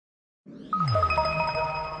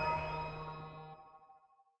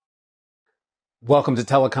Welcome to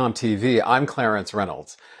Telecom TV. I'm Clarence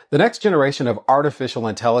Reynolds. The next generation of artificial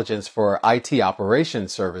intelligence for IT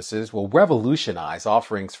operations services will revolutionize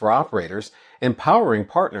offerings for operators, empowering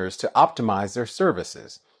partners to optimize their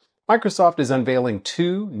services. Microsoft is unveiling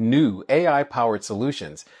two new AI-powered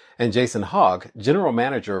solutions, and Jason Hogg, General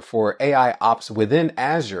Manager for AIOps within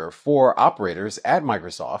Azure for operators at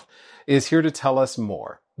Microsoft, is here to tell us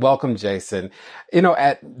more. Welcome, Jason.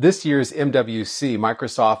 At this year's MWC,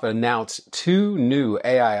 Microsoft announced two new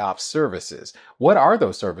AIOps services. What are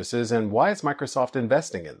those services and why is Microsoft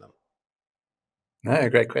investing in them? No,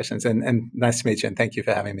 great questions, and nice to meet you, and thank you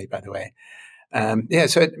for having me, by the way.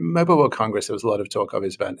 So at Mobile World Congress, there was a lot of talk,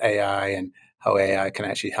 obviously, about AI and how AI can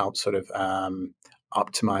actually help sort of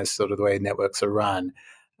optimize sort of the way networks are run.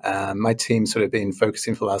 My team's sort of been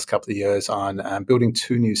focusing for the last couple of years on building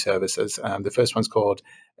two new services. The first one's called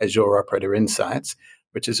Azure Operator Insights,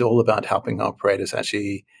 which is all about helping operators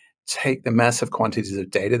actually take the massive quantities of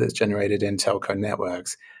data that's generated in telco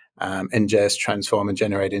networks, ingest, transform, and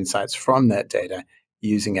generate insights from that data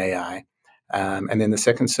using AI. And then the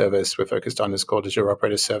second service we're focused on is called Azure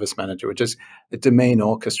Operator Service Manager, which is a domain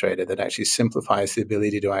orchestrator that actually simplifies the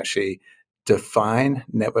ability to actually define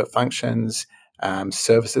network functions,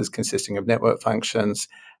 services consisting of network functions,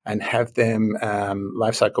 and have them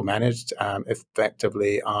lifecycle managed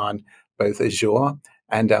effectively on both Azure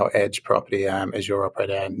and our edge property, Azure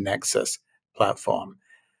Operator Nexus platform.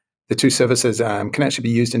 The two services can actually be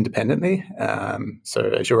used independently.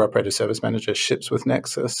 So Azure Operator Service Manager ships with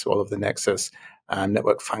Nexus. All of the Nexus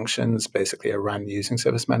network functions basically are run using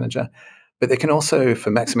Service Manager. But they can also, for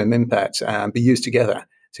maximum impact, be used together.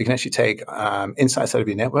 So you can actually take insights out of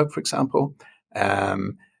your network, for example,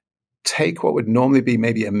 take what would normally be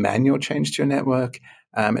maybe a manual change to your network,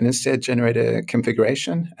 and instead generate a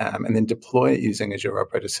configuration and then deploy it using Azure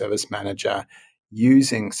Operator Service Manager,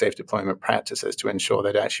 using safe deployment practices to ensure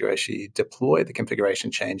that as you actually deploy the configuration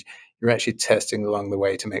change, you're actually testing along the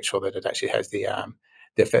way to make sure that it actually has the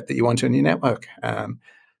effect that you want to in your network.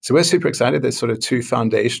 So we're super excited. There's sort of two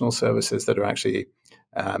foundational services that are actually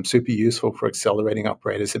super useful for accelerating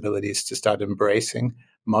operators' abilities to start embracing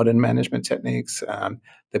modern management techniques.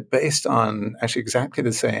 They're based on actually exactly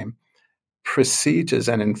the same procedures,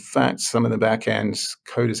 and in fact, some of the back-end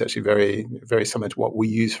code is actually very, very similar to what we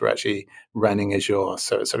use for actually running Azure.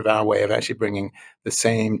 So it's sort of our way of actually bringing the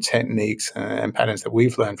same techniques and patterns that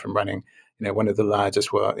we've learned from running, one of the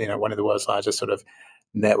world's largest sort of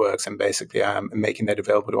networks, and basically making that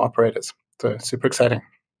available to operators. So super exciting.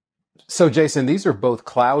 So, Jason, these are both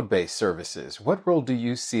cloud-based services. What role do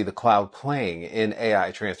you see the cloud playing in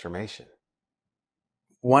AI transformation?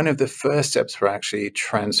 One of the first steps for actually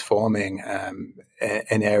transforming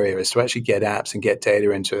an area is to actually get apps and get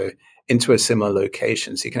data into a similar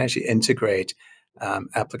location. So you can actually integrate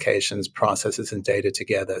applications, processes, and data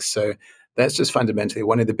together. So that's just fundamentally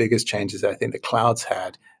one of the biggest changes that I think the cloud's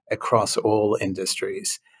had across all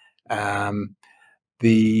industries.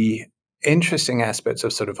 The interesting aspects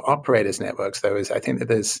of sort of operators networks, though, is I think that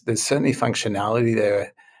there's certainly functionality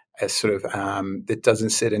there as sort of that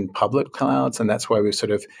doesn't sit in public clouds, and that's why we've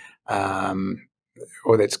sort of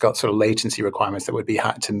or that's got sort of latency requirements that would be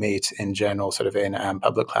hard to meet in general, sort of in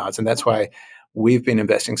public clouds, and that's why we've been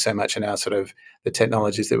investing so much in our sort of the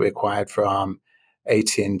technologies that we acquired from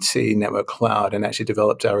AT&T Network Cloud, and actually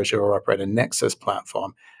developed our Azure Operator Nexus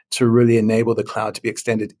platform to really enable the cloud to be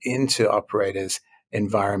extended into operators'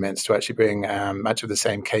 environments, to actually bring much of the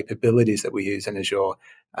same capabilities that we use in Azure,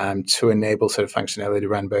 to enable sort of functionality to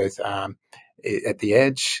run both at the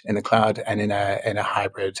edge, in the cloud, and in a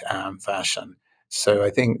hybrid fashion. So I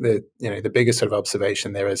think that the biggest sort of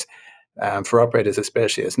observation there is, for operators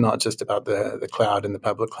especially, it's not just about the cloud and the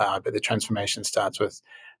public cloud, but the transformation starts with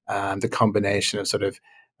the combination of sort of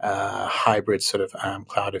hybrid sort of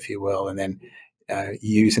cloud, if you will, and then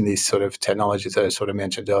using these sort of technologies that I sort of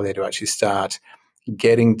mentioned earlier to actually start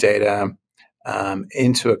getting data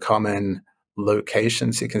into a common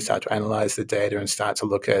location, so you can start to analyze the data and start to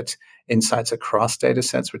look at insights across data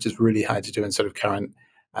sets, which is really hard to do in sort of current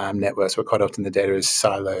networks, where quite often the data is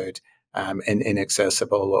siloed and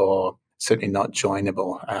inaccessible, or certainly not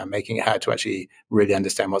joinable, making it hard to actually really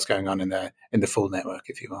understand what's going on in the full network,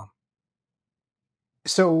 if you will.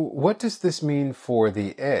 So, what does this mean for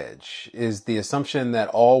the edge? Is the assumption that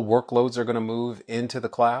all workloads are going to move into the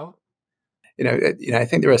cloud? I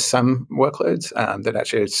think there are some workloads that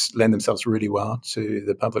actually lend themselves really well to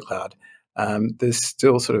the public cloud. There's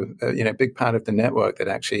still sort of a big part of the network that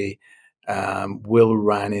actually will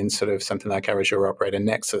run in sort of something like our Azure Operator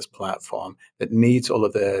Nexus platform that needs all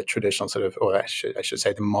of the traditional sort of, or I should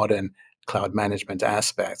say, the modern cloud management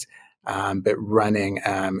aspects. but running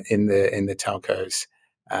in the telcos,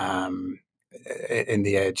 in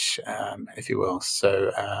the edge, if you will.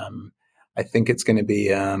 So I think it's going to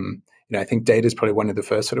be, I think data is probably one of the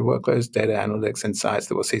first sort of workloads, data analytics, insights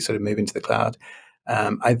that we'll see sort of move into the cloud.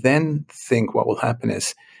 I then think what will happen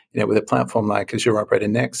is, with a platform like Azure Operator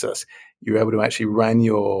Nexus, you're able to actually run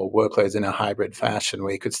your workloads in a hybrid fashion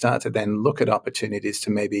where you could start to then look at opportunities to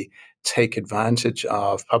maybe take advantage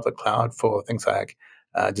of public cloud for things like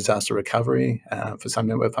disaster recovery for some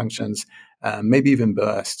network functions, maybe even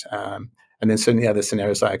burst. And then certainly other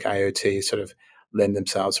scenarios like IoT sort of lend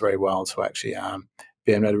themselves very well to actually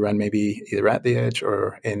being able to run maybe either at the edge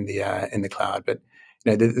or in the cloud. But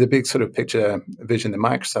the big sort of picture vision that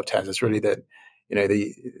Microsoft has is really that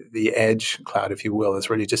the edge cloud, if you will, is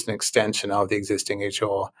really just an extension of the existing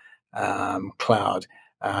Azure cloud.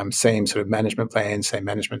 Same sort of management planes, same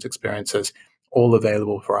management experiences, all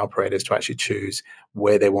available for operators to actually choose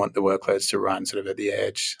where they want the workloads to run, sort of at the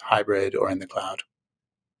edge, hybrid, or in the cloud.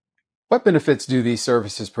 What benefits do these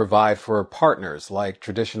services provide for partners like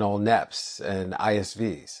traditional NEPs and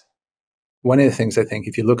ISVs? One of the things I think,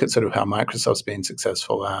 if you look at sort of how Microsoft's been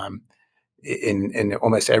successful in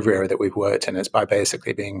almost every area that we've worked in, is by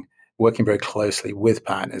basically working very closely with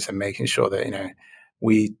partners and making sure that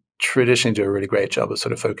we traditionally do a really great job of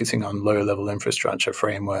sort of focusing on low-level infrastructure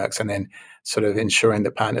frameworks and then sort of ensuring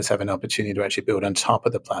that partners have an opportunity to actually build on top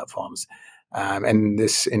of the platforms. And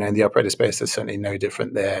this, in the operator space, there's certainly no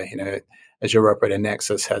different there. Azure Operator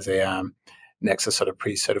Nexus has a Nexus sort of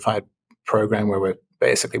pre-certified program where we're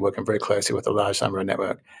basically working very closely with a large number of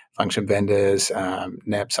network function vendors,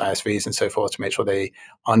 NEPs, ISVs, and so forth to make sure they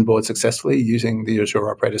onboard successfully using the Azure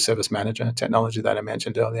Operator Service Manager technology that I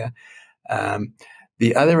mentioned earlier.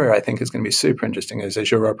 The other area I think is going to be super interesting is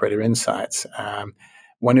Azure Operator Insights.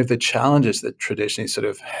 One of the challenges that traditionally sort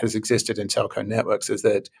of has existed in telco networks is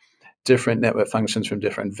that different network functions from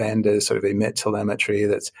different vendors sort of emit telemetry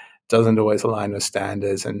that doesn't always align with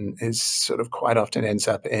standards and is sort of quite often ends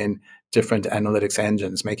up in different analytics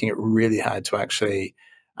engines, making it really hard to actually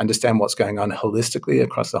understand what's going on holistically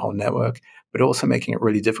across the whole network, but also making it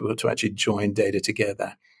really difficult to actually join data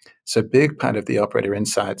together. So a big part of the Operator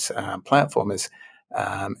Insights platform is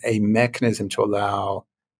a mechanism to allow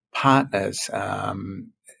partners,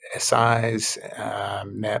 SIs,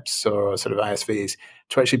 NEPs, or sort of ISVs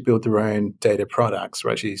to actually build their own data products, or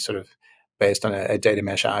actually sort of based on a data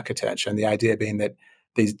mesh architecture. And the idea being that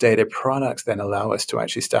these data products then allow us to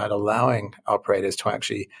actually start allowing operators to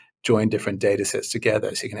actually join different data sets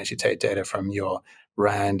together. So you can actually take data from your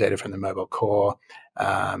RAN, data from the mobile core,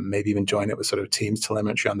 maybe even join it with sort of Teams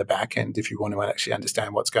telemetry on the back end if you want to actually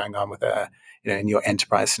understand what's going on with in your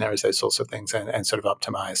enterprise scenarios, those sorts of things, and sort of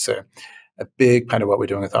optimize. So a big part of what we're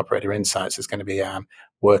doing with Operator Insights is going to be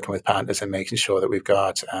working with partners and making sure that we've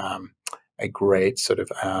got a great sort of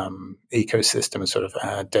ecosystem of sort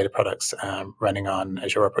of data products running on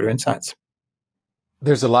Azure Operator Insights.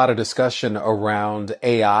 There's a lot of discussion around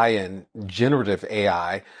AI and generative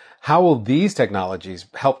AI. How will these technologies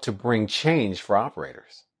help to bring change for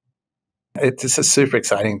operators? It's a super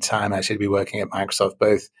exciting time actually to be working at Microsoft,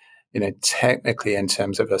 both technically in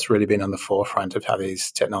terms of us really being on the forefront of how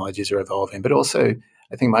these technologies are evolving, but also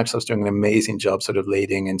I think Microsoft's doing an amazing job sort of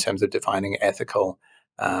leading in terms of defining ethical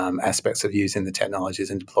aspects of using the technologies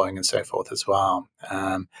and deploying and so forth as well.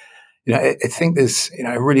 I think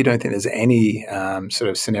I really don't think there's any sort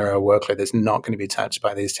of scenario workload that's not going to be touched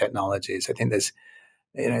by these technologies. I think there's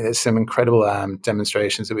some incredible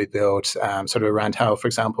demonstrations that we built sort of around how, for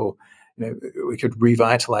example, we could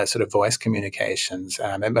revitalize sort of voice communications.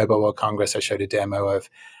 At Mobile World Congress, I showed a demo of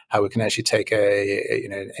how we can actually take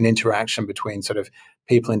an interaction between sort of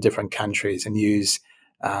people in different countries and use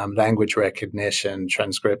language recognition,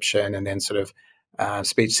 transcription, and then sort of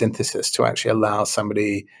speech synthesis to actually allow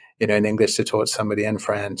somebody, in English to talk to somebody in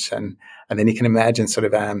French. And then you can imagine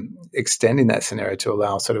sort of extending that scenario to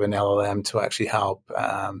allow sort of an LLM to actually help,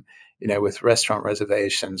 with restaurant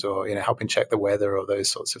reservations or, helping check the weather or those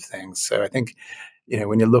sorts of things. So I think,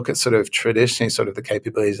 when you look at sort of traditionally sort of the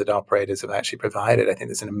capabilities that operators have actually provided, I think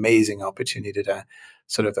there's an amazing opportunity to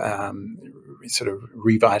sort of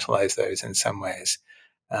revitalize those in some ways.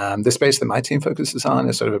 The space that my team focuses on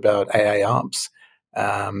is sort of about AIOps,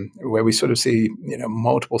 where we sort of see,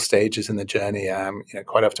 multiple stages in the journey.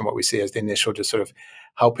 Quite often what we see is the initial just sort of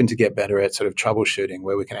helping to get better at sort of troubleshooting,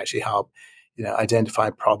 where we can actually help,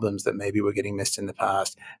 identify problems that maybe were getting missed in the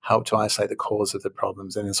past, help to isolate the cause of the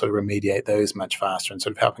problems, and then sort of remediate those much faster, and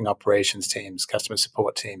sort of helping operations teams, customer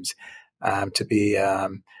support teams to be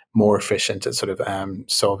more efficient at sort of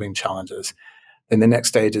solving challenges. then the next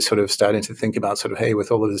stage is sort of starting to think about sort of, hey,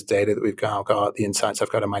 with all of this data that we've got, the insights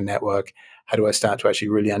I've got on my network, how do I start to actually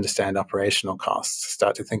really understand operational costs?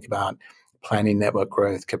 Start to think about planning network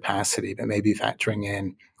growth capacity, but maybe factoring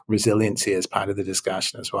in resiliency as part of the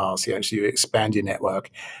discussion as well. So you expand your network,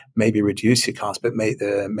 maybe reduce your costs, but make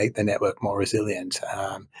the network more resilient.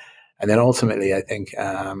 And then ultimately, I think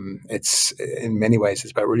it's in many ways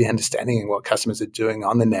it's about really understanding what customers are doing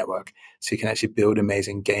on the network, so you can actually build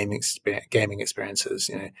amazing gaming experiences,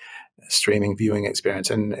 streaming viewing experience,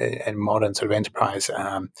 and modern sort of enterprise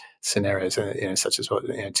scenarios, such as what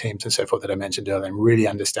Teams and so forth that I mentioned earlier, and really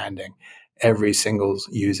understanding every single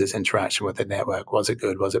user's interaction with the network. Was it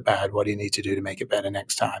good? Was it bad? What do you need to do to make it better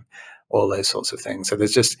next time? All those sorts of things. So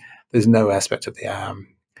there's no aspect of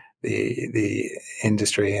the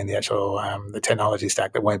industry and the actual the technology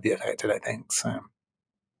stack that won't be affected, I think. So,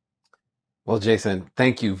 Well, Jason,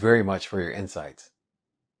 thank you very much for your insights.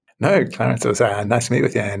 no, Clarence, it was nice to meet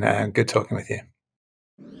with you, and good talking with you.